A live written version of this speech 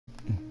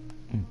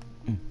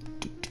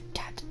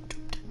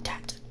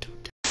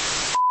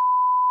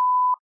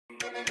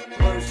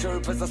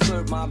purpose, I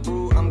serve my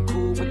brew. I'm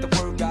cool with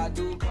the work I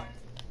do.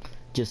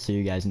 Just so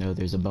you guys know,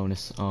 there's a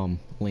bonus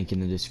link in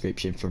the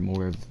description for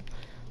more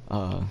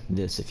of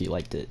this if you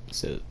liked it,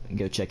 so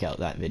go check out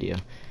that video.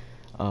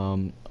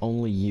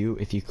 Only you,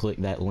 if you click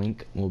that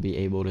link, will be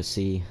able to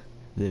see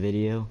the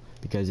video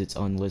because it's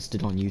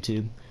unlisted on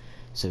YouTube.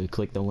 So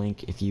click the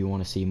link if you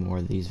want to see more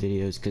of these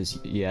videos, because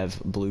you have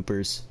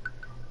bloopers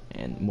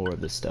and more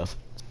of this stuff.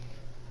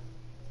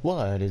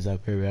 What is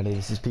up, everybody?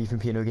 This is P from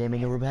Piano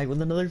Gaming, and we're back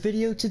with another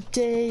video.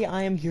 Today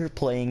I am here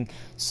playing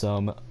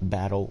some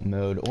battle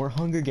mode or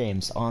Hunger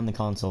Games on the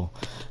console.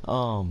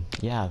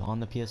 Yeah, on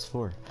the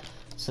PS4.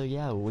 So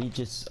yeah, we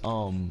just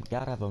got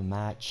out of a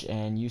match,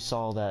 and you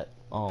saw that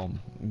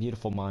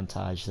beautiful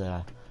montage that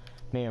I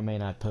may or may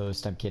not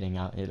post. I'm kidding.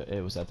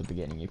 It was at the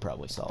beginning. You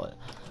probably saw it.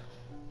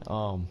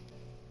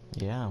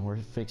 Yeah, we're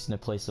fixing to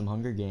play some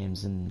Hunger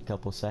Games in a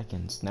couple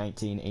seconds.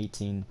 19,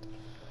 18,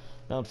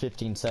 about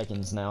 15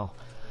 seconds now.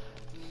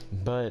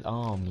 But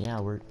yeah,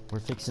 we're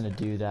fixing to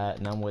do that,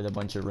 and I'm with a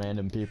bunch of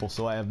random people,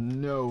 so I have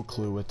no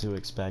clue what to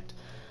expect.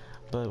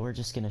 But we're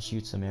just gonna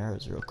shoot some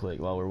arrows real quick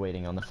while we're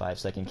waiting on the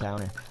 5-second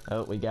counter.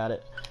 Oh, we got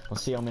it.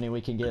 Let's see how many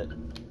we can get.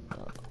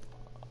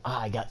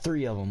 I got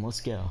 3 of them.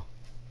 Let's go.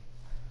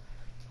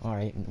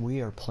 Alright,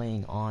 we are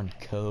playing on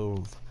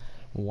Cove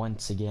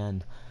once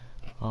again.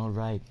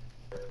 Alright,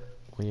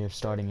 we are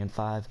starting in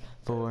 5,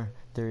 4,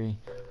 3,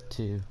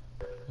 2,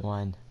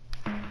 1.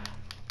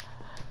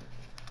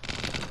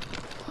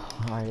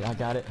 Alright, I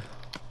got it.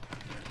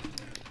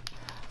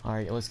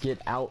 Alright, let's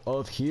get out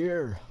of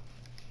here.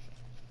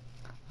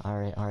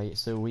 Alright,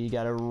 so we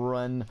gotta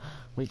run.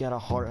 We got a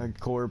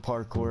hardcore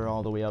parkour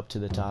all the way up to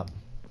the top.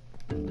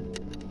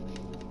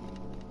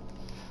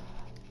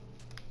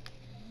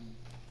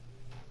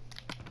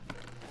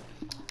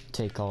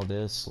 Take all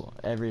this.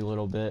 Every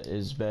little bit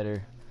is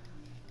better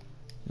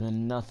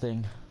than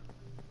nothing.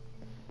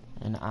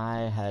 And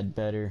I had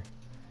better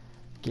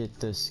get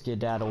the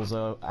skedaddles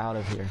out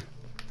of here,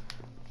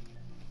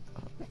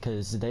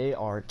 because they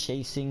are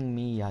chasing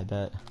me, I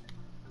bet.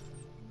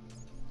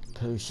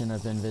 Potion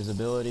of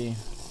invisibility.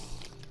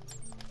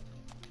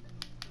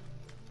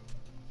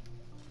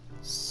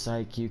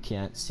 Psych, you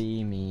can't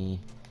see me.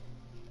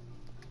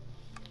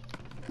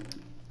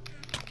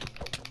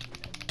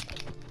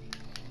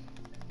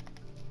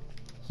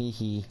 Hee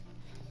hee.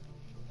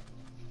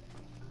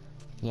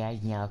 Yeah,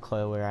 you know,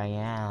 clue where I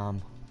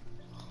am.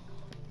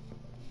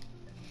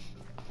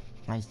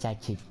 I'm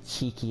such a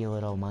cheeky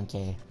little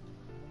monkey.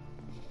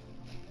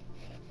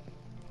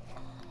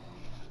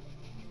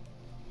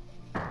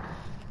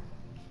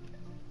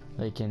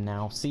 They can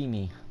now see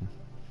me,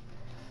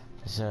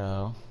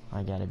 so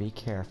I gotta be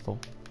careful.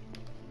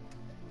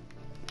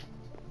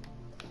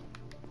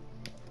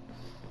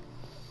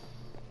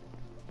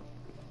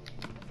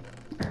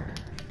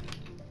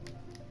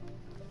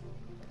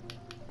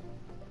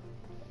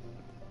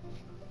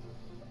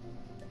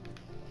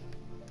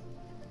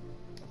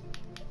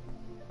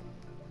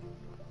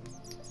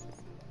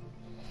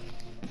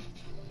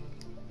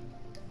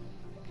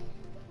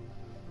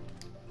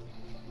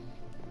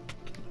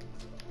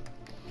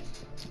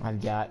 I've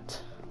got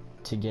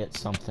to get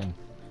something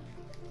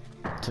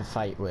to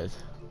fight with,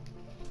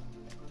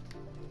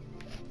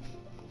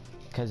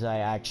 because I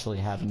actually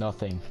have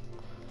nothing.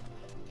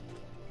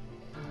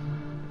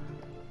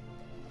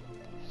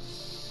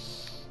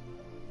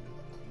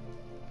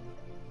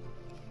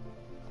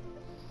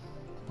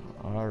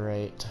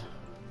 Alright,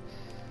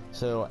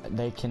 so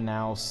they can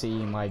now see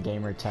my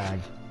gamer tag,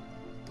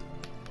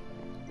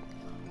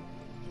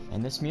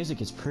 and this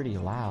music is pretty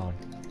loud.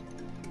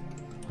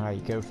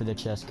 Alright, go for the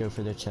chest, go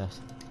for the chest.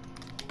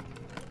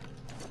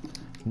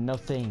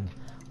 Nothing.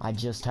 I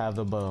just have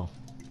the bow.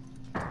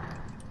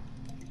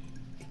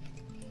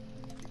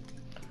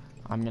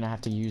 I'm gonna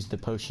have to use the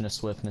potion of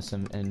swiftness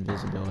and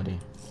invisibility.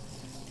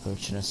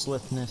 Potion of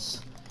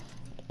swiftness,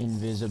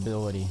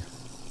 invisibility.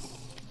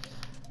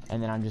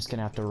 And then I'm just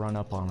gonna have to run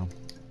up on them.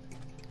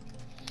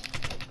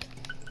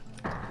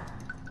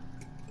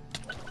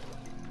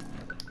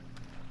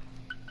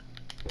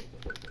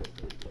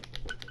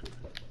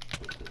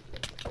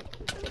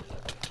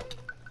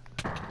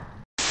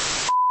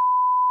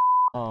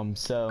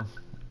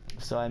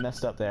 So I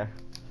messed up there,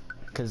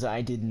 because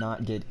I did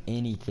not get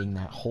anything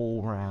that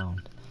whole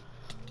round.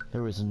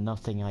 There was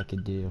nothing I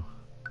could do.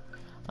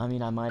 I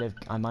mean,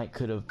 I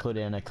could have put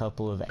in a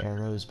couple of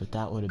arrows, but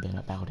that would have been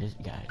about it,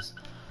 guys.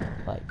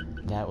 Like,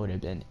 that would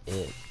have been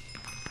it.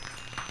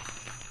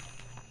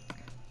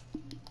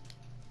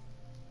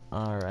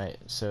 Alright,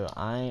 so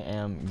I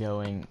am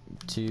going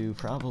to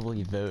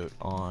probably vote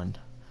on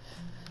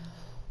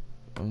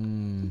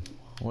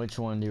which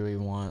one do we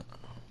want?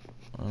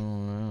 I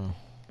don't know.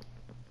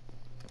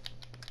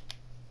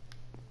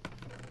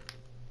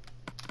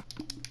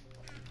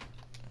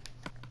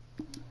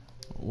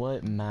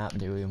 What map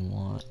do we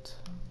want?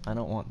 I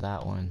don't want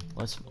that one.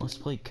 Let's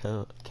play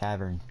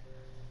cavern.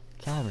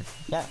 Cavern.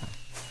 Yeah.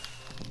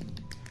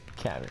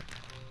 Cavern.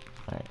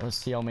 Alright, let's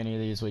see how many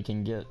of these we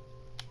can get.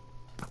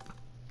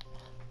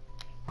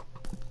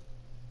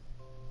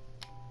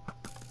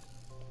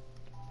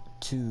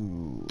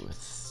 2,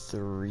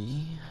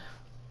 3.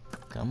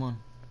 Come on.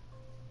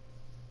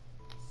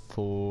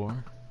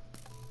 4,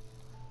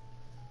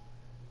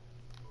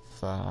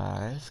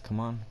 5. Come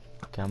on.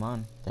 Come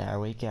on. There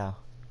we go.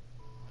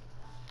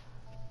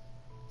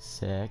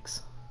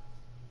 6.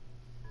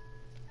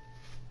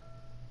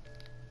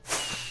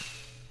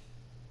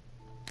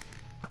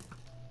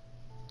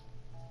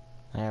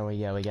 There we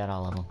go. We got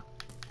all of them.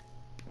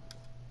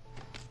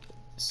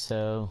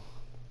 So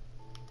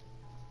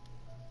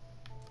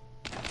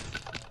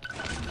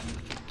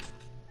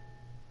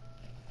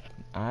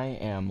I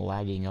am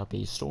lagging up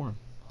a storm.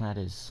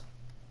 That's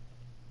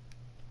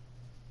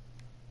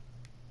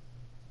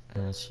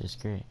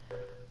just great.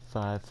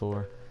 5,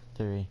 4,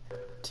 3,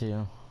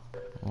 2,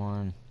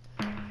 1.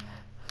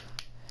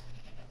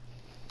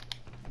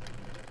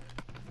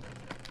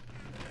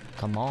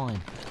 Come on.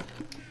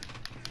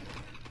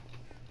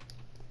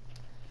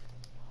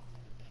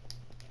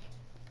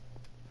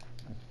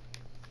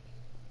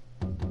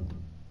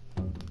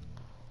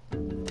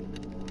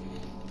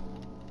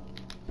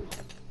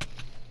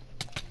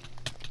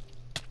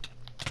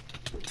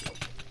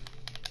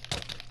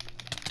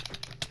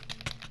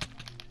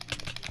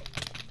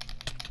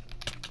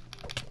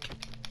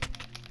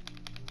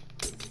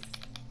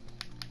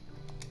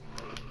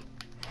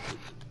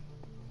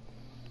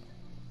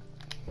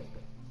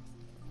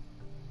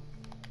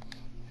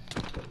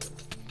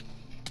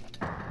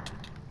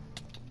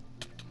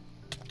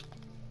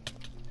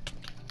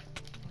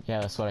 Yeah,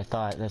 that's what I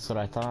thought. That's what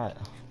I thought.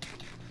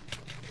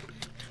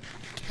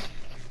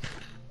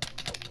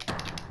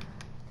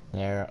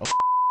 There. Oh,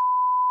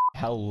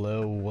 how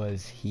low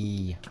was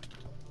he?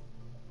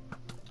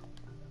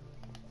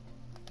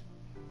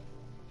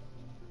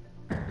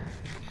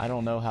 I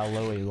don't know how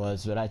low he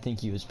was, but I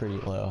think he was pretty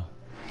low.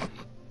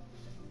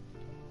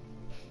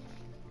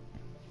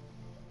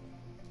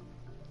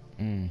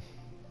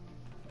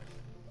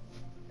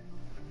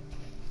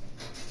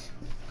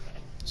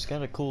 It's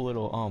got a cool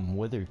little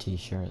Wither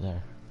t-shirt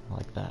there. I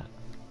like that.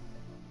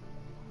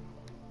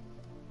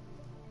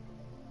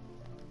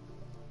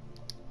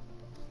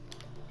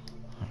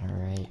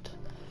 Alright.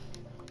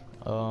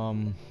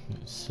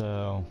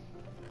 So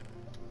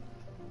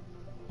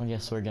I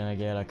guess we're gonna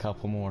get a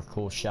couple more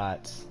cool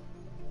shots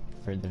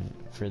for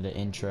the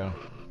intro.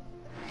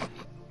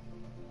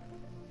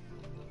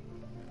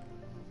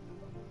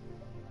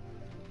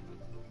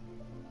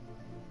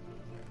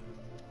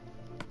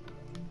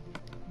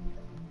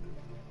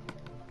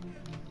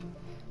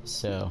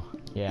 So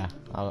yeah,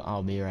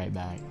 I'll be right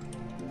back.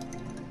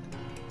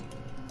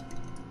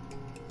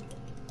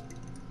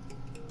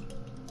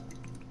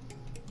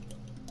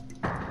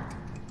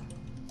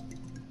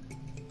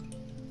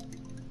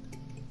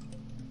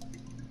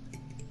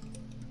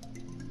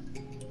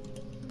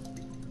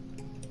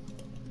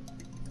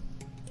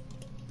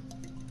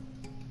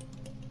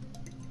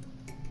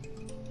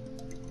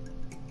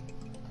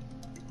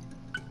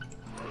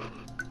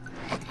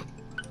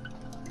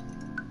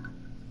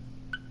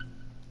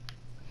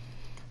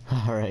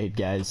 Alright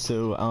guys,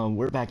 so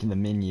we're back in the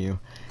menu,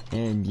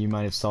 and you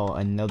might have saw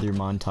another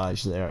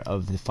montage there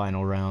of the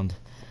final round.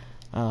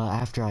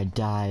 After I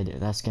died,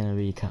 that's gonna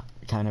be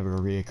kind of a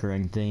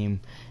reoccurring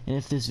theme, and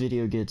if this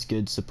video gets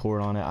good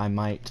support on it, I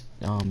might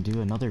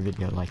do another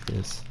video like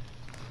this.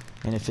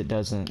 And if it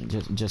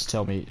doesn't, just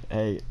tell me,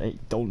 hey,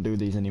 don't do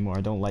these anymore,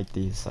 I don't like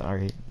these.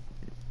 Alright,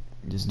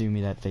 just do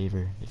me that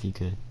favor if you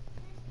could.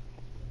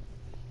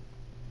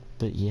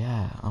 But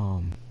yeah,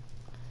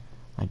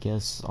 I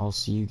guess I'll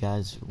see you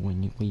guys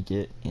when we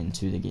get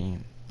into the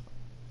game,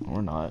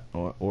 or not,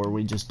 or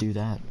we just do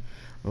that,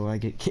 or I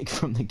get kicked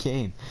from the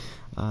game.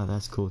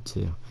 That's cool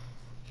too.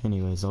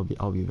 Anyways, I'll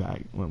be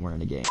back when we're in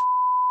the game.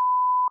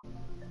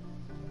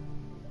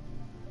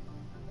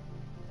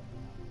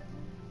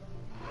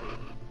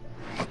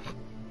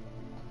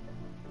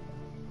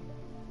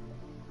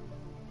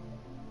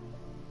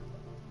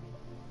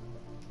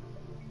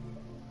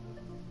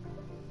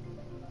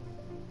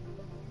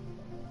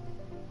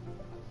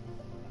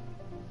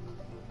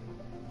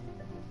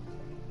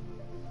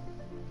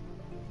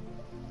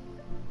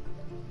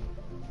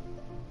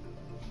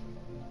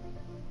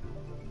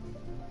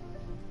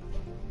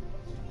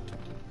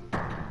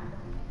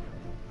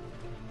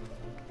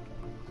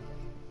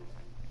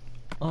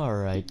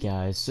 Alright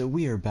guys, so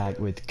we are back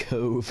with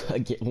Cove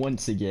again,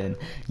 once again.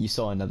 You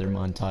saw another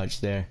montage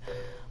there.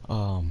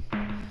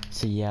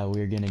 So yeah,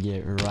 we're gonna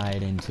get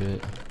right into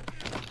it.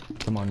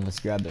 Come on, let's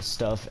grab the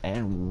stuff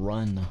and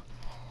run.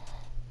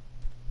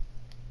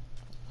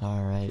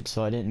 Alright,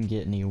 so I didn't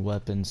get any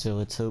weapons, so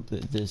let's hope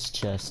that this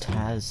chest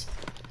has.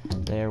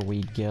 There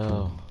we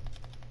go.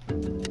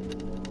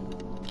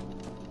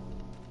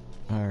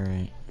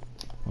 Alright,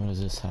 what does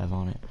this have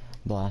on it?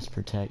 Blast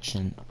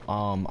protection.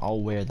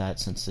 I'll wear that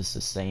since it's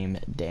the same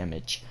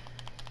damage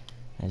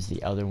as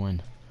the other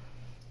one.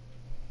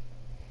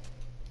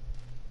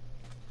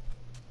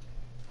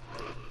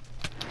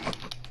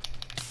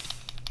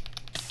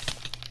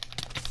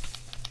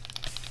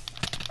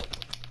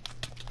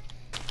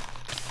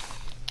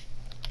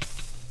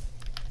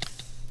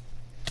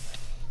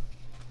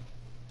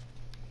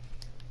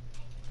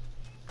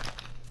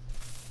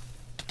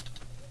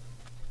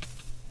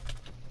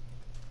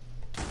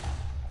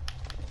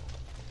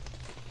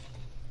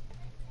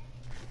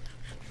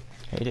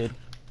 Hey, dude.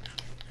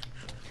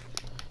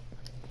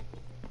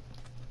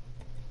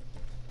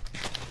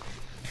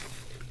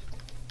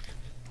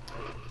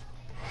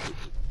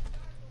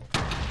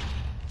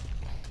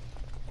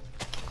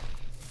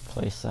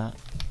 Place that.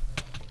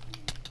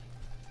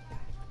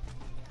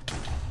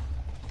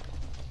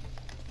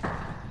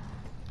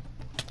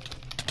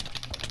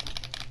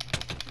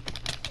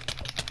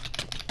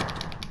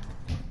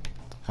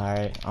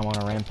 Alright, I'm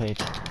on a rampage.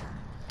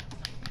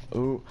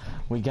 Ooh,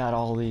 we got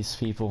all these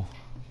people.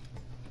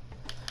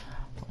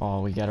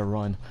 Oh, we gotta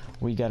run.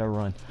 We gotta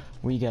run.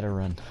 We gotta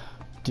run.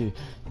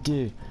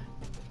 Dude.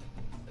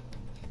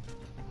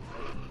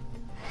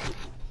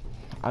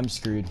 I'm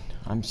screwed.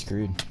 I'm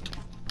screwed.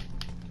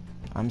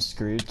 I'm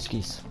screwed,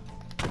 skis.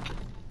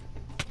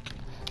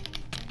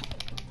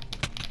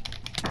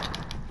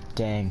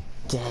 Dang.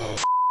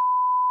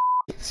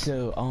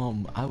 So,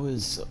 I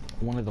was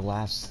one of the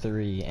last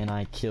 3, and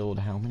I killed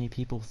how many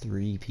people?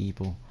 3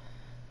 people.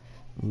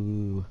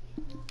 Ooh.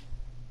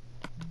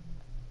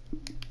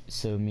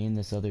 So, me and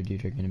this other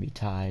dude are gonna be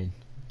tied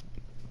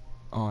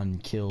on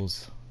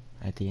kills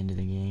at the end of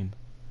the game.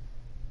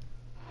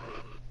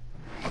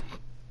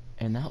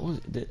 And that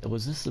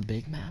was this the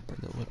big map or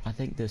the what? I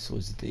think this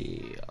was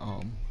the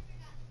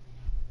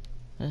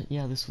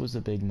yeah, this was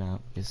a big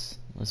map. Yes,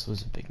 this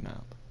was a big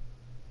map.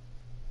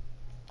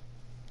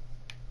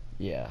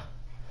 Yeah.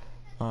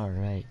 All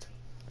right.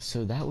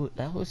 So that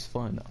was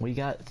fun. We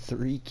got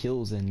 3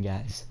 kills in,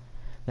 guys.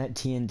 That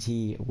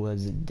TNT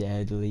was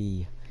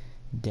deadly.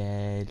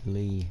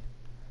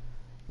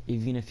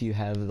 Even if you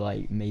have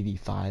like maybe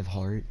 5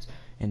 hearts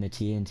and the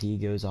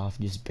TNT goes off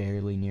just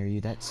barely near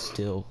you, that's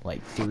still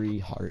like 3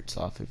 hearts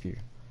off of you.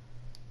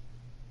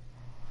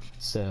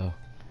 So,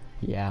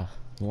 yeah,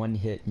 1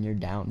 hit and you're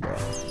down, bro.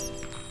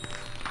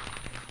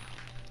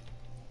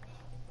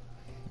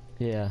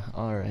 Yeah,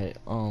 alright,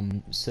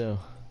 so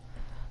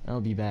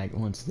I'll be back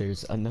once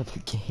there's another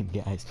game,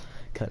 guys.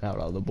 Cut out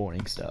all the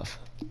boring stuff.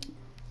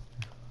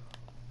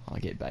 I'll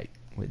get back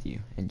with you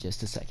in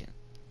just a second.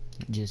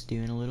 Just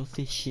doing a little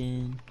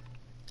fishing.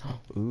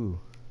 Ooh,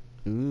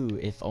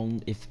 if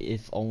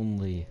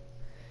only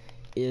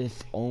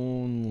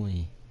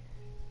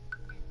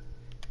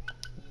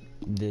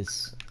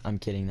this, I'm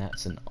kidding,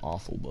 that's an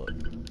awful book.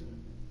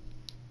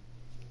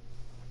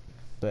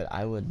 But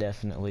I would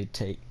definitely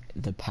take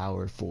the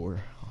power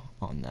 4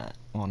 on that,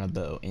 on a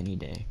bow any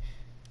day.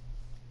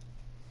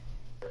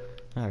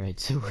 Alright,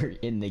 so we're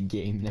in the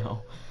game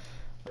now.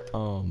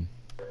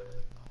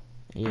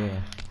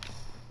 Yeah.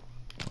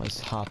 Let's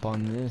hop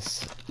on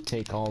this,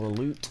 take all the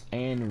loot,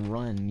 and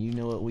run. You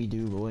know what we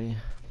do, boy.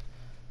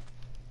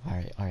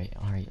 Alright.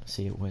 Let's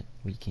see what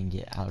we can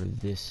get out of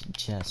this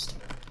chest.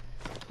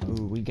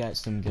 Ooh, we got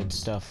some good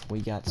stuff.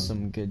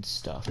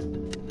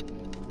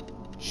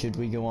 Should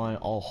we go on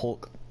all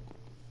Hulk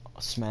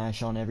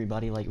smash on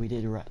everybody like we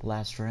did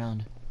last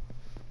round?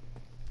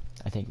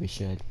 I think we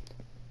should.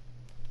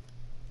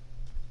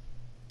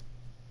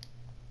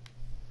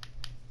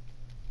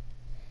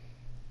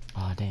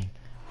 Aw, dang.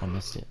 I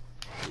missed it.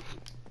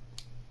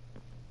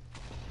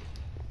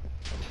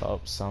 Oh,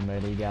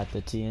 somebody got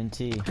the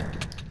TNT.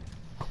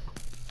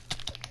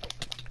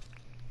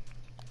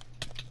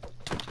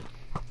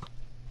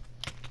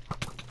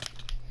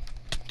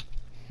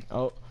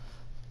 Oh.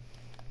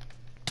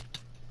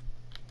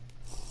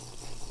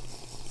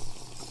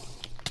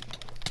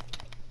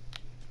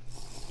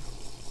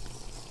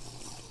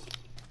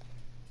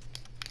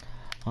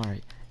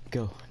 Alright,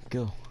 go.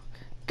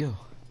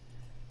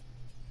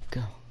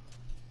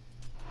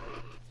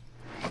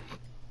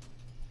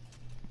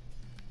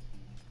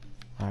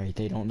 Alright,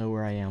 they don't know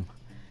where I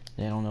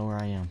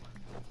am.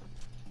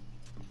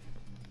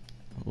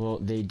 Well,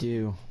 they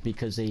do,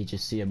 because they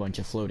just see a bunch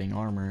of floating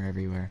armor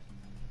everywhere.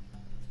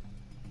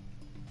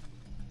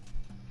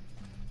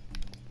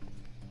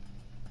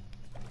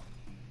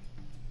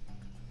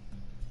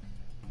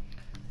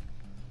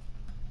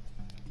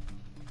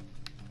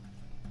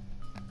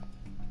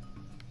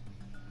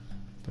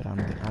 But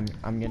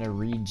I'm gonna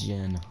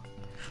regen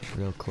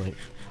real quick.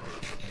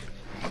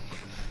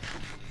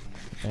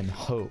 And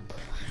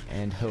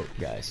hope,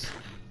 guys,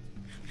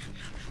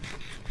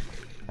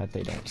 that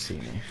they don't see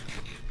me.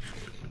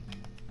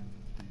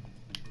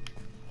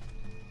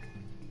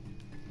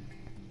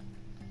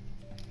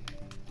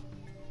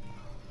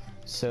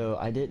 So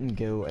I didn't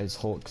go as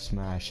Hulk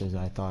smash as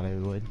I thought I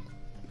would.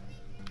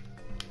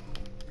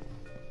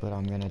 But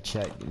I'm gonna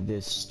check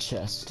this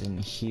chest in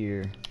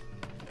here.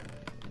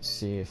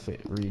 See if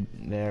it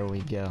there we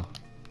go.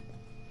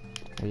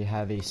 We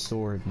have a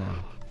sword now.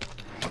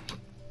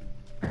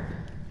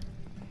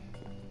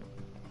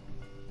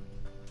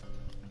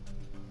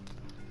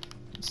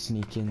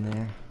 Sneak in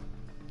there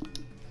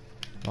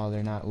while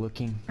they're not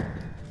looking.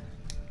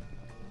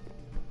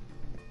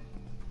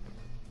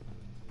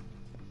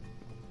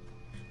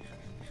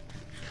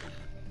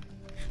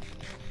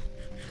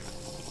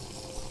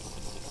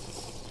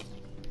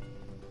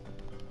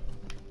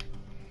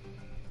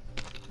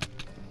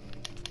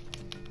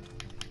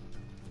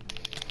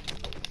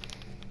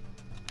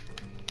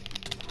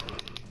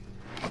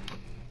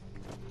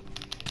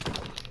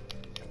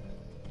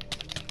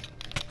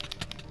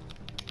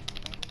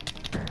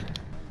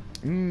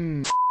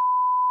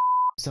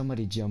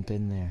 Somebody jump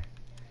in there.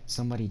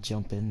 Somebody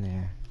jump in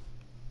there.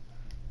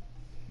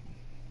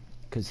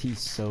 Cause he's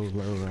so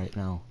low right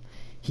now.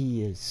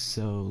 He is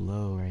so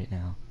low right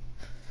now.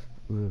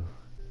 Ooh.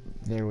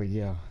 There we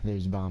go.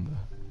 There's Bomba.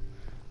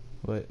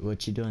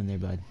 What you doing there,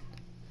 bud?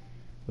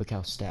 Look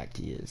how stacked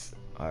he is.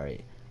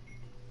 Alright.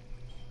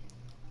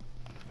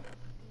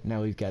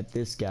 Now we've got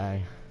this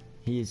guy.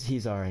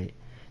 He's alright.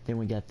 Then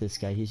we got this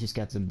guy. He's just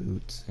got some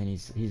boots. And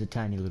he's a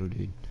tiny little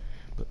dude.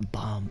 But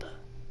Bomba.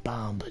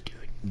 Bomba, dude.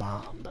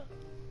 Bomba.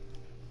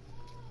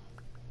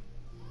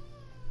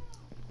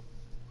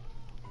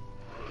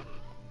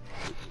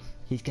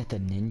 He's got the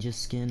ninja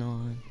skin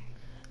on.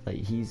 Like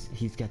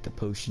he's got the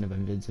potion of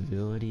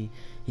invincibility.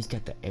 He's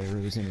got the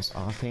arrows in his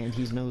offhand.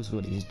 He knows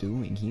what he's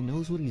doing. He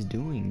knows what he's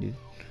doing, dude.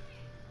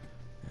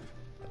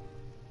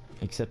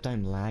 Except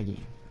I'm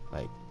lagging.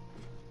 Like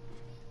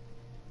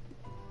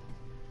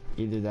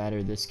either that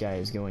or this guy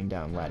is going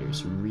down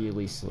ladders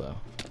really slow.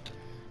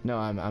 No,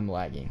 I'm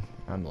lagging.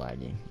 I'm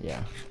lagging.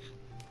 Yeah.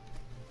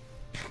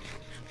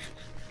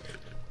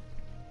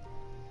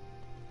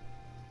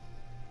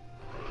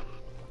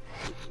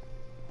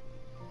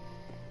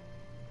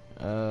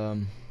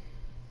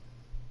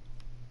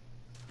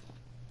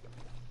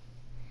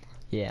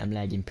 Yeah, I'm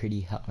lagging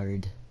pretty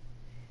hard.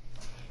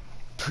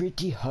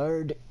 Pretty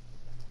hard.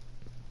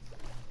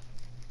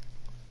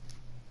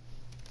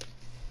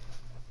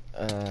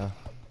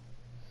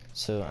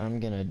 So I'm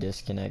gonna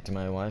disconnect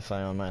my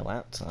Wi-Fi on my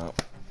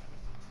laptop.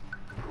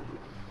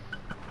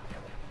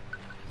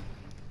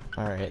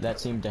 Alright,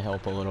 that seemed to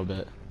help a little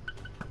bit.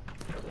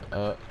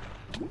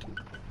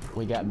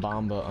 We got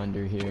Bomba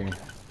under here.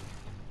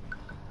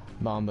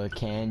 Bomba,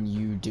 can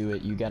you do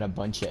it? You got a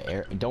bunch of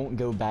air. Don't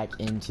go back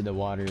into the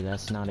water.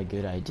 That's not a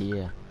good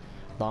idea.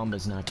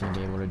 Bomba's not gonna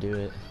be able to do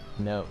it.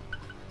 No.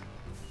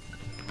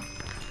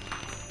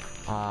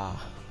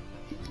 Ah.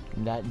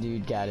 That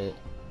dude got it.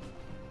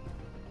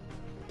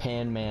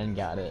 Pan Man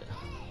got it.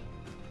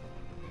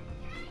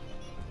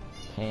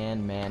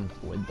 Pan Man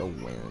with the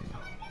win.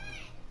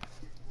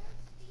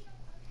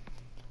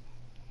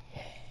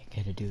 Yeah,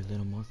 gotta do a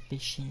little more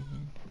fishing.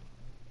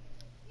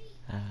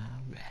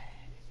 Alright.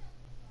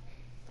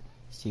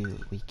 See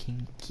what we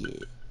can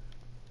get.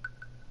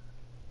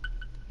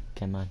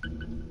 Come on.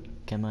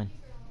 Come on.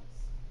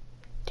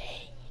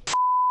 Dang.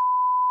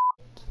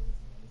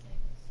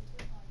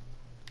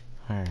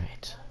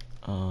 Alright.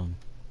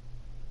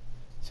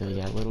 So we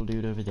got little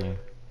dude over there.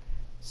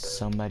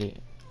 Somebody,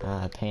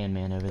 Pan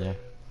Man over there.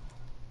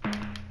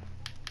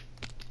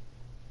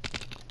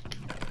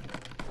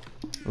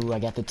 Ooh, I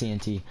got the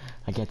TNT.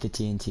 I got the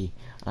TNT.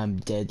 I'm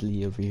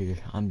deadly over here.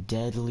 I'm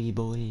deadly,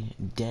 boy.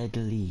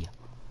 Deadly.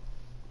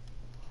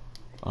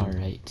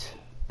 Alright.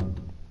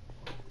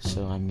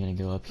 So I'm gonna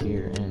go up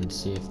here and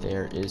see if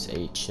there is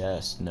a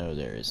chest. No,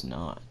 there is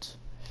not.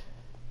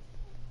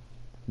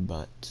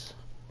 But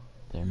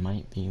there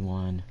might be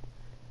one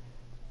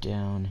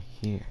down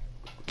here.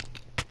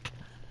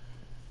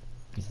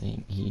 I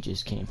think he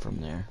just came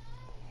from there.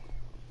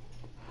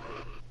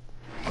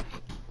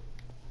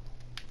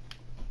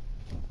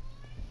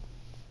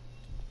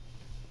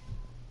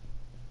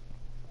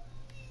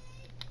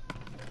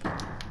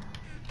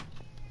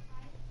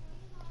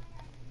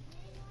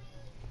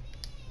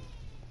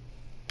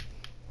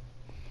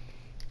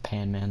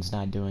 Pan Man's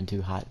not doing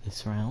too hot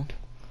this round.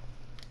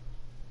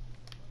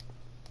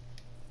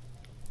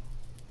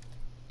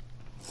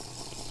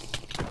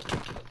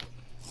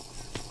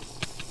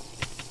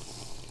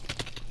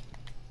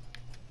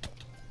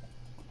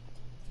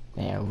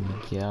 There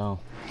we go.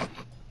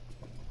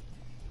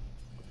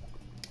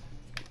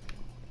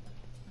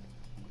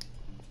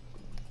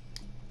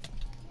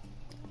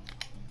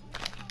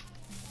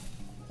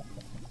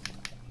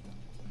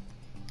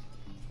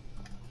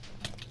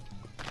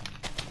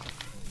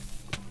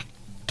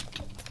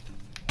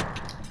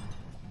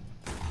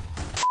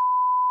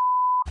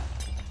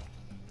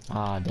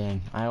 Ah,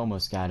 dang. I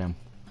almost got him.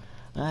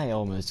 I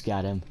almost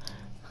got him.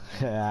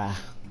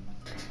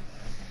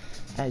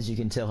 As you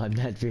can tell, I'm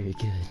not very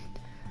good.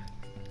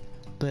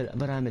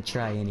 But I'm a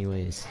try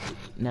anyways.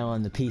 Now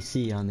on the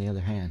PC, on the other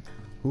hand.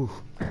 Ooh.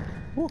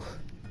 Ooh.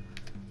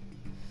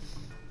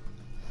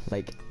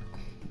 Like,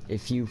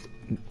 if you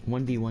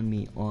 1v1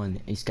 me on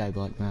a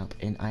skyblock map,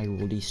 and I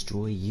will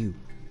destroy you.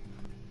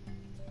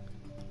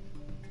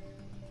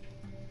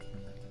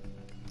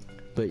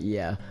 But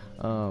yeah,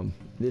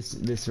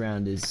 this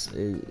round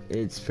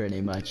it's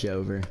pretty much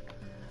over.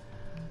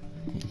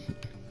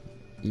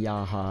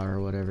 Yaha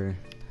or whatever.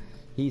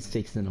 He's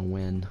fixing a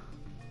win.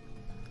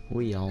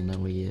 We all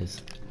know he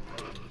is.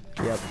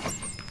 Yep.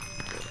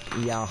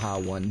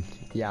 Yaha won.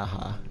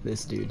 Yaha,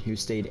 this dude who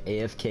stayed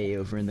AFK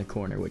over in the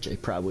corner, which I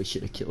probably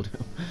should have killed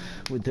him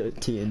with the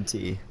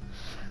TNT.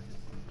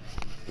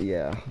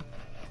 Yeah.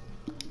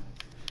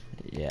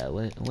 Yeah,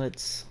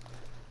 let's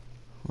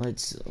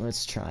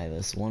try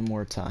this one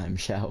more time,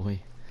 shall we?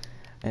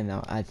 And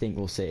I think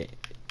we'll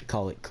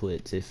call it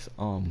quits if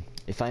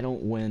I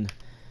don't win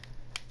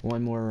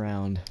one more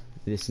round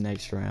this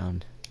next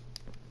round.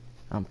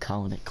 I'm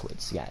calling it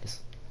quits,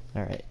 guys.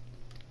 All right.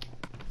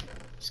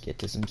 Let's get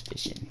to some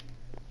fishing.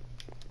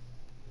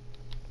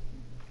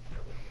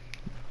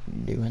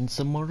 Doing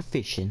some more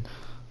fishing.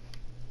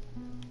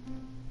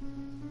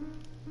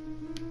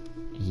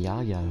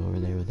 Yaya over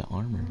there with the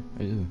armor.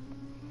 Ooh.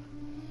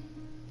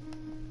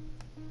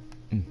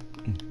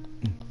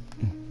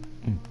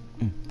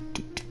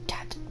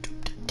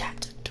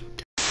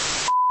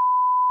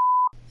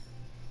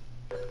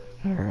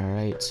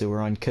 Alright, so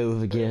we're on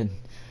Cove again.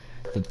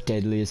 The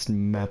deadliest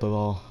map of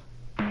all.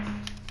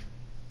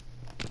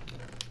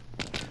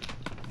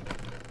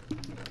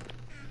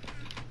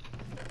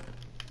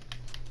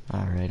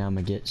 Alright, I'm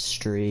gonna get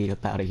straight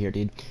up out of here,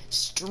 dude.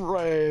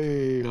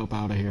 Straight up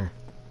out of here.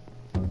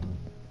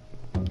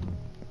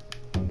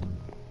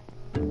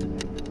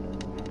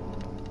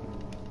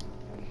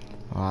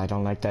 Oh, I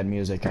don't like that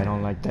music. I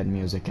don't like that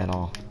music at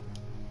all.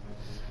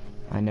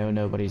 I know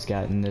nobody's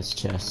gotten this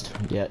chest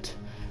yet.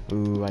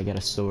 Ooh, I got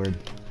a sword.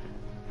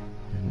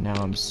 Now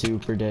I'm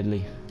super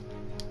deadly.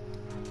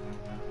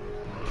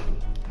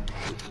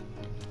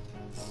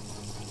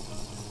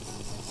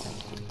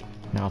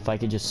 Now if I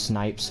could just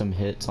snipe some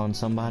hits on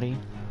somebody.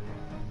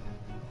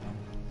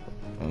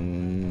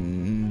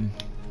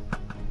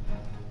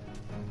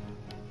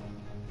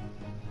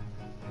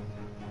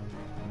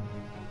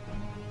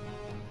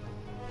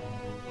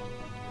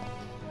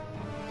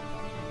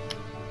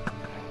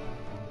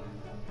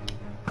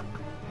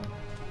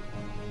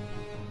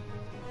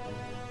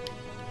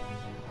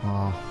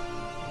 Oh.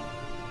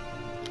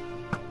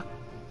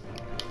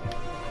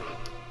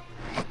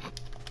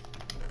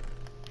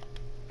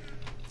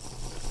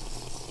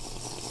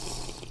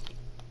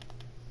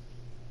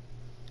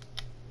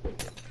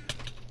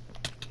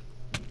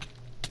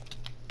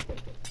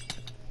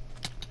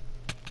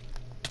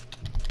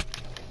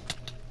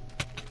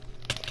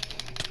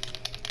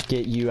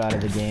 Get you out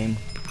of the game.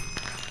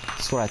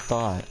 That's what I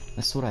thought.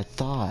 That's what I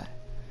thought.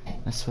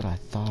 That's what I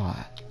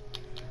thought.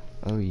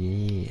 Oh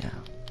yeah.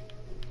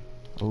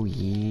 Oh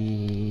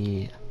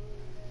yeah.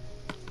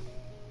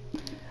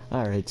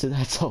 Alright, so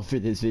that's all for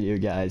this video,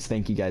 guys.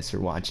 Thank you guys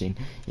for watching.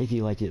 If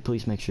you liked it,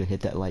 please make sure to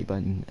hit that like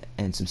button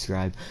and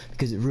subscribe,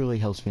 because it really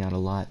helps me out a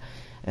lot.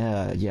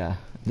 Yeah,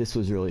 this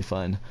was really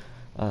fun.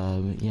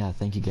 Yeah,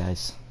 thank you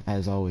guys,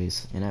 as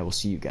always, and I will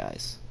see you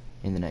guys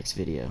in the next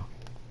video.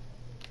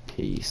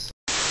 Peace.